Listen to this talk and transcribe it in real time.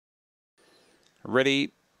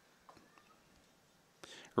Ready.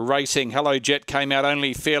 Racing. Hello Jet came out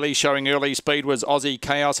only fairly, showing early speed was Aussie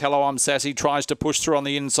Chaos. Hello I'm Sassy tries to push through on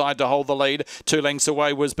the inside to hold the lead. 2 lengths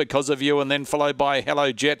away was Because of You, and then followed by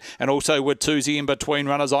Hello Jet, and also Watusi in between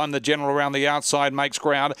runners. I'm the General around the outside makes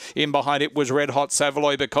ground. In behind it was Red Hot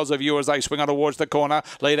Savoy, Because of You, as they swing on towards the corner.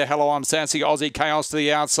 Leader Hello I'm Sassy, Aussie Chaos to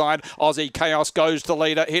the outside. Aussie Chaos goes to the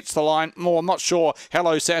leader, hits the line. More, I'm not sure.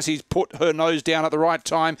 Hello Sassy's put her nose down at the right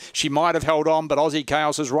time. She might have held on, but Aussie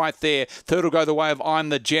Chaos is right there. Third will go the way of I'm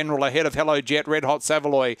the General, ahead of Hello Jet, Red Hot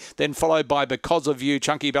Savoy, then followed by Because of You,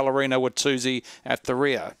 Chunky Ballerina with Susie at the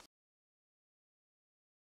rear.